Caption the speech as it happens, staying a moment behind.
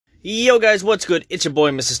Yo guys, what's good? It's your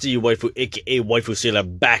boy Mr. Steve Waifu, aka Waifu Sailor,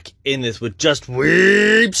 back in this with just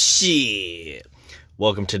weird shit.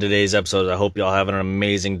 Welcome to today's episode. I hope y'all having an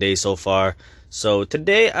amazing day so far. So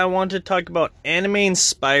today I want to talk about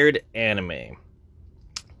anime-inspired anime.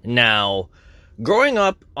 Now, growing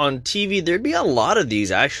up on TV, there'd be a lot of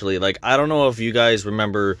these actually. Like, I don't know if you guys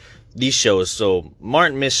remember these shows. So,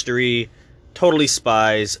 Martin Mystery, Totally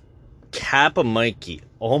Spies, Kappa Mikey.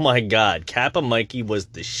 Oh my god, Kappa Mikey was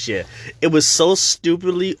the shit. It was so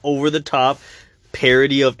stupidly over the top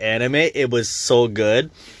parody of anime. It was so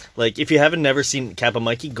good. Like, if you haven't never seen Kappa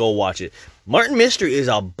Mikey, go watch it. Martin Mystery is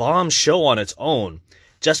a bomb show on its own,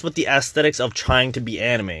 just with the aesthetics of trying to be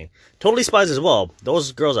anime. Totally Spies as well.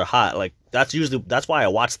 Those girls are hot. Like, that's why I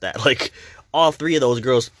watched that. Like, all three of those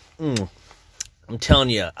girls. I'm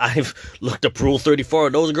telling you, I've looked up Rule 34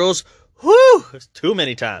 of those girls. Whoo! Too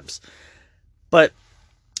many times. But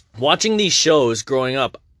watching these shows growing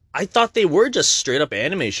up, I thought they were just straight up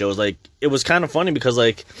anime shows. Like, it was kind of funny because,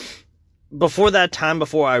 like, before that time,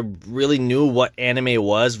 before I really knew what anime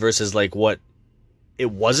was versus, like, what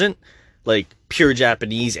it wasn't, like, pure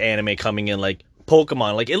Japanese anime coming in, like,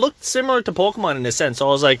 Pokemon. Like, it looked similar to Pokemon in a sense. So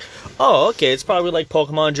I was like, oh, okay, it's probably like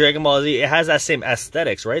Pokemon, Dragon Ball Z. It has that same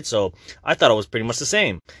aesthetics, right? So I thought it was pretty much the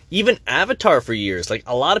same. Even Avatar for years. Like,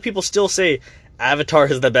 a lot of people still say Avatar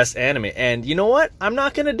is the best anime, and you know what? I'm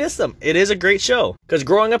not gonna diss them. It is a great show. Because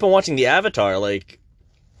growing up and watching the Avatar, like,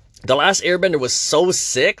 The Last Airbender was so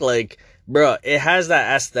sick. Like, bruh, it has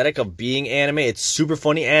that aesthetic of being anime. It's super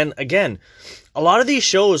funny, and again, a lot of these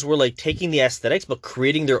shows were like taking the aesthetics but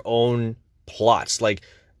creating their own plots. Like,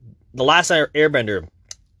 The Last Airbender,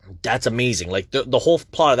 that's amazing. Like, the whole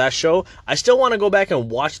plot of that show, I still want to go back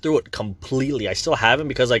and watch through it completely. I still haven't,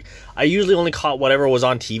 because, like, I usually only caught whatever was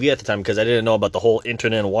on TV at the time, because I didn't know about the whole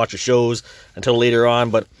internet and watch the shows until later on.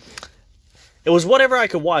 But it was whatever I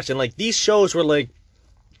could watch, and, like, these shows were, like,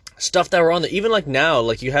 stuff that were on there. Even, like, now,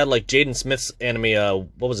 like, you had, like, Jaden Smith's anime,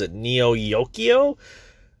 what was it, Neo Yokio?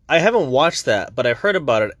 I haven't watched that, but I've heard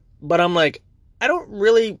about it. But I'm like, I don't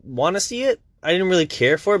really want to see it. I didn't really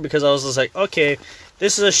care for it, because I was just like, okay,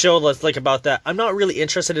 this is a show that's like about that. I'm not really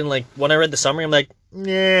interested in, like, when I read the summary, I'm like,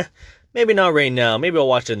 nah, maybe not right now. Maybe I'll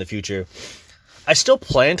watch it in the future. I still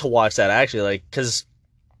plan to watch that, actually, like, because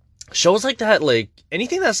shows like that, like,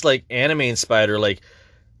 anything that's, like, anime inspired or, like,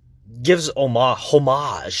 gives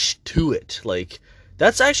homage to it, like,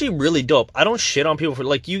 that's actually really dope. I don't shit on people for,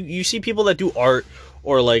 like, you see people that do art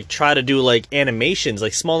or, like, try to do, like, animations,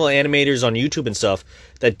 like, small little animators on YouTube and stuff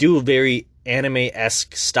that do very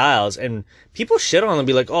anime-esque styles, and people shit on them and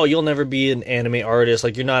be like, oh, you'll never be an anime artist,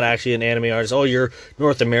 like, you're not actually an anime artist, oh, you're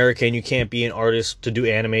North American, you can't be an artist to do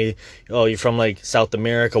anime, oh, you're from, like, South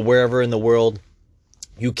America, wherever in the world,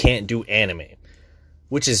 you can't do anime,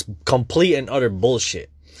 which is complete and utter bullshit.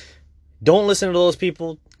 Don't listen to those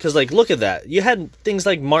people, because, like, look at that. You had things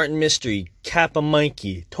like Martin Mystery, Kappa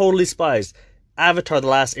Mikey, Totally Spies, Avatar: The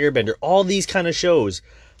Last Airbender, all these kind of shows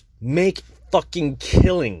make fucking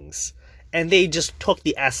killings. And they just took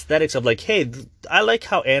the aesthetics of, like, hey, I like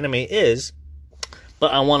how anime is,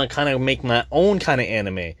 but I want to kind of make my own kind of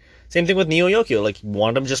anime. Same thing with Neo Yokio. Like,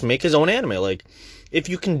 wanted him to just make his own anime. Like, if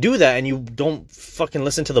you can do that and you don't fucking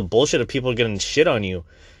listen to the bullshit of people getting shit on you,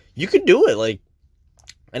 you could do it. Like,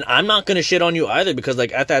 and I'm not going to shit on you either, because,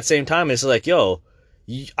 like, at that same time, it's like, yo,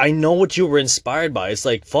 I know what you were inspired by. It's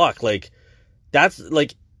like, fuck, like, that's,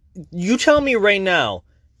 like, you tell me right now,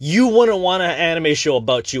 you wouldn't want an anime show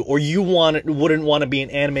about you, or you wouldn't want to be an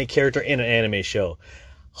anime character in an anime show.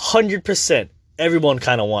 100%. Everyone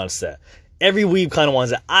kind of wants that. Every weeb kind of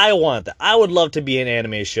wants that. I want that. I would love to be an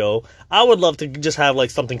anime show. I would love to just have, like,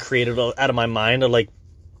 something creative out of my mind, or, like,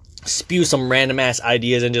 spew some random ass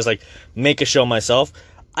ideas and just, like, make a show myself.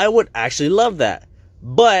 I would actually love that.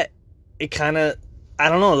 But it kind of, I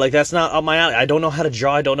don't know, like, that's not up my alley. I don't know how to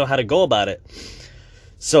draw. I don't know how to go about it.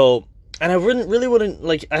 So, and I really wouldn't,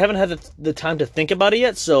 like, I haven't had the time to think about it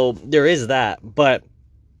yet, so there is that. But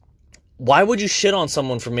why would you shit on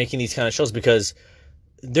someone for making these kind of shows? Because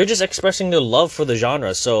they're just expressing their love for the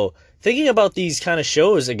genre. So thinking about these kind of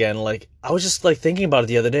shows again, like, I was just, like, thinking about it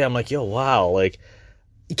the other day. I'm like, yo, wow, like,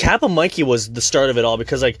 Kappa Mikey was the start of it all,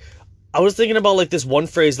 because, like, I was thinking about, like, this one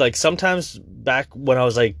phrase, like, sometimes back when I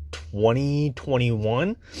was, like, 20,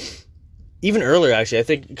 21, even earlier, actually, I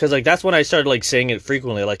think, because, like, that's when I started, like, saying it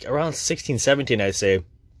frequently, like, around 16, 17, I'd say.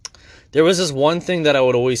 There was this one thing that I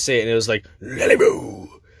would always say, and it was, like, Lalibu.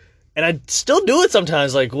 And I still do it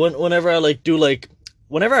sometimes, like, whenever I, like, do, like,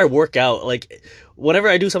 whenever I work out, like, whenever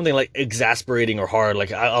I do something, like, exasperating or hard,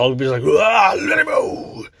 like, I'll be like,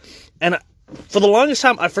 Lalibu. And for the longest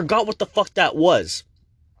time, I forgot what the fuck that was.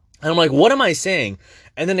 And I'm like, what am I saying?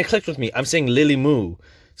 And then it clicked with me. I'm saying Lily Moo.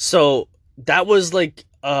 So that was like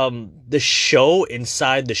the show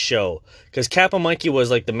inside the show, because Kappa Mikey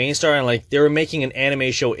was like the main star, and like they were making an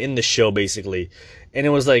anime show in the show basically, and it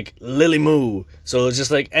was like Lily Moo. So it's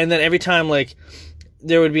just like, and then every time like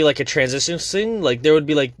there would be like a transition thing, like there would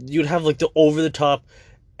be like, you'd have like the over the top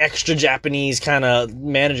extra Japanese kind of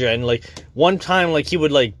manager, and like one time like he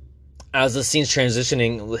would like, as the scene's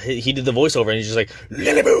transitioning, he did the voiceover, and he's just like,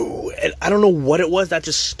 Lily Moo! And I don't know what it was that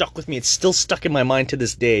just stuck with me. It's still stuck in my mind to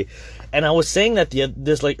this day. And I was saying that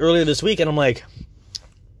earlier this week, and I'm like,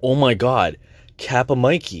 oh my god, Kappa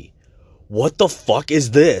Mikey. What the fuck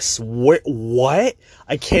is this? What?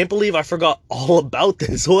 I can't believe I forgot all about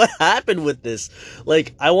this. What happened with this?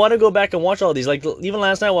 Like, I want to go back and watch all these. Like, even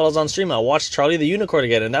last night while I was on stream, I watched Charlie the Unicorn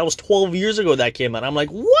again, and that was 12 years ago that came out. I'm like,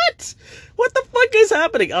 what? What the fuck is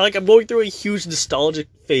happening? I'm going through a huge nostalgic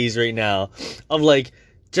phase right now of, like,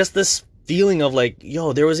 just this feeling of, like,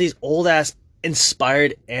 yo, there was these old-ass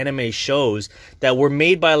inspired anime shows that were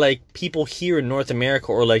made by, like, people here in North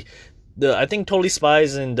America, or, like, I think Totally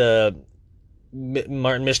Spies and,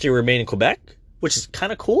 Martin Mystery were made in Quebec, which is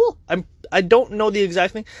kind of cool. I don't know the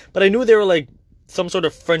exact thing, but I knew they were like some sort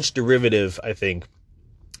of French derivative, I think.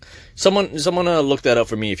 Someone look that up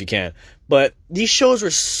for me if you can. But these shows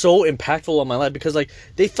were so impactful on my life because like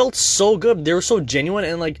they felt so good. They were so genuine,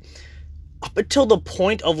 and like up until the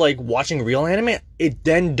point of like watching real anime, it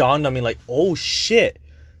then dawned on me like, oh shit,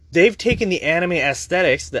 they've taken the anime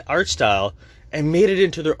aesthetics, the art style, and made it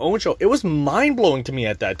into their own show. It was mind-blowing to me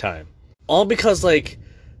at that time. All because, like,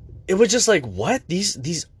 it was just like, what?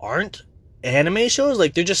 These aren't anime shows?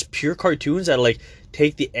 Like, they're just pure cartoons that, like,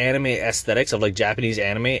 take the anime aesthetics of, like, Japanese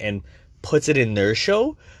anime and puts it in their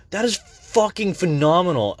show? That is fucking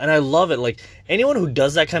phenomenal, and I love it. Like, anyone who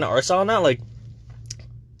does that kind of art style now, like,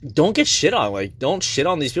 don't get shit on. Like, don't shit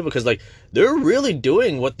on these people, because, like, they're really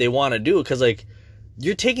doing what they want to do, because, like,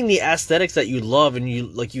 you're taking the aesthetics that you love, and you,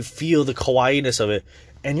 like, you feel the kawaii-ness of it,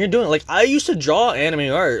 and you're doing it. Like, I used to draw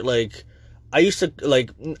anime art, like, I used to,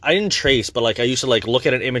 like, I didn't trace, but, like, I used to, like, look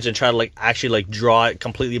at an image and try to, like, actually, like, draw it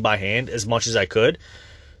completely by hand as much as I could.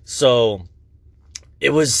 So, it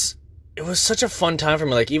was such a fun time for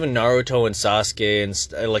me. Like, even Naruto and Sasuke,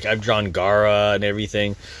 and, like, I've drawn Gaara and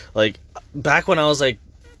everything. Like, back when I was, like,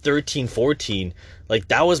 13, 14, like,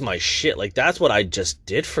 that was my shit. Like, that's what I just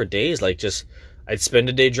did for days. Like, just, I'd spend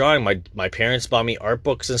a day drawing. My parents bought me art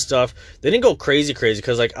books and stuff. They didn't go crazy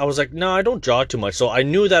because, like, I was like, no, I don't draw too much. So I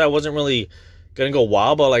knew that I wasn't really gonna go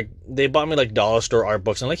wild, but, like, they bought me, like, dollar store art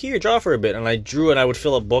books. And, like, here, draw for a bit. And I drew, and I would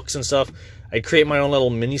fill up books and stuff. I'd create my own little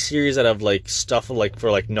mini-series that have, like, stuff, like,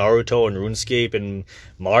 for, like, Naruto and RuneScape and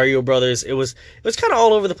Mario Brothers. It was kind of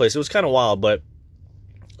all over the place. It was kind of wild, but,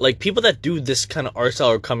 like, people that do this kind of art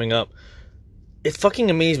style are coming up. It fucking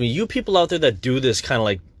amazed me. You people out there that do this kind of,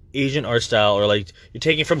 like, Asian art style, or like you're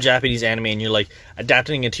taking from Japanese anime and you're like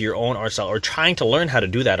adapting it to your own art style, or trying to learn how to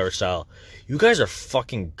do that art style, you guys are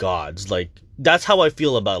fucking gods. Like, that's how I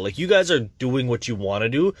feel about it. Like, you guys are doing what you want to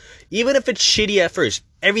do, even if it's shitty at first.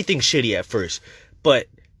 Everything's shitty at first, but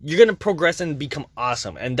you're gonna progress and become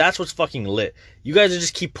awesome, and that's what's fucking lit. You guys are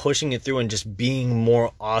just keep pushing it through and just being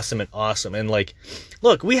more awesome. And like,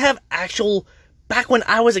 look, we have actual, back when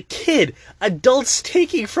I was a kid, adults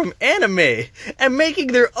taking from anime and making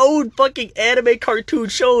their own fucking anime cartoon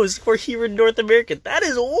shows for here in North America. That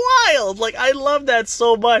is wild. Like, I love that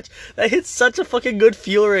so much. That hits such a fucking good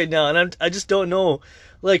feel right now, and I just don't know.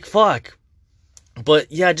 Like, fuck.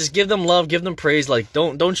 But yeah, just give them love, give them praise. Like,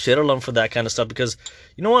 don't shit on them for that kind of stuff, because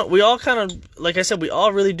you know what? We all kind of, like I said, we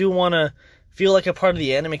all really do want to feel like a part of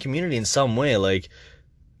the anime community in some way. Like,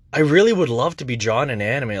 I really would love to be drawn in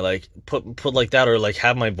anime, like, put like that, or like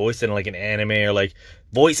have my voice in like an anime, or like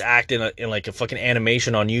voice act in like a fucking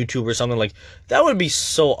animation on YouTube or something. Like, that would be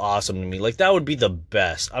so awesome to me. Like, that would be the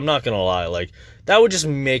best. I'm not gonna lie. Like, that would just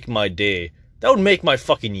make my day. That would make my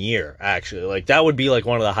fucking year, actually. Like, that would be like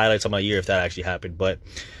one of the highlights of my year if that actually happened. But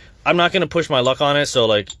I'm not gonna push my luck on it, so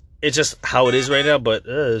like, it's just how it is right now. But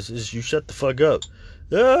you shut the fuck up.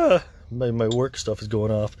 My work stuff is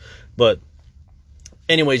going off. But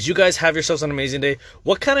anyways, you guys have yourselves an amazing day.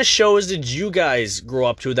 What kind of shows did you guys grow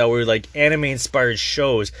up to that were like anime-inspired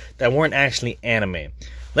shows that weren't actually anime?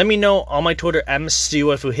 Let me know on my Twitter,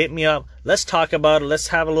 @MrSteelWaifu. Hit me up. Let's talk about it. Let's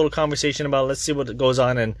have a little conversation about it. Let's see what goes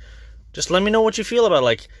on, and just let me know what you feel about it.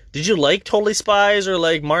 Like, did you like Totally Spies, or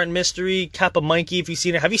like Martin Mystery, Kappa Mikey, if you've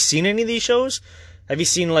seen it? Have you seen any of these shows? Have you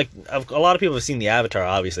seen, like, a lot of people have seen the Avatar,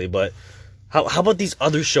 obviously, but how about these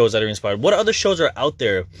other shows that are inspired? What other shows are out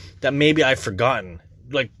there that maybe I've forgotten?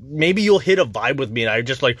 Like, maybe you'll hit a vibe with me and I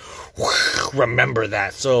just, like, remember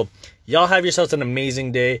that. So, y'all have yourselves an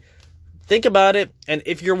amazing day. think about it. And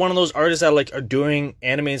if you're one of those artists that like are doing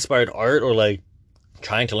anime inspired art or like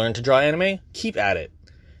trying to learn to draw anime, keep at it.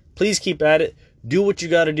 Please keep at it. Do what you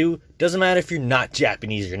gotta do. Doesn't matter if you're not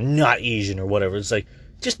Japanese, you're not Asian or whatever. It's like,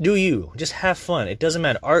 just do you. Just have fun. It doesn't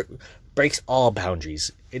matter. Art breaks all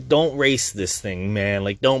boundaries. Don't race this thing, man.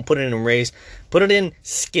 Like, don't put it in race. Put it in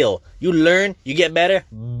skill. You learn, you get better.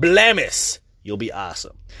 Blamus. You'll be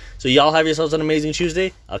awesome. So y'all have yourselves an amazing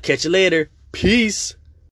Tuesday. I'll catch you later. Peace.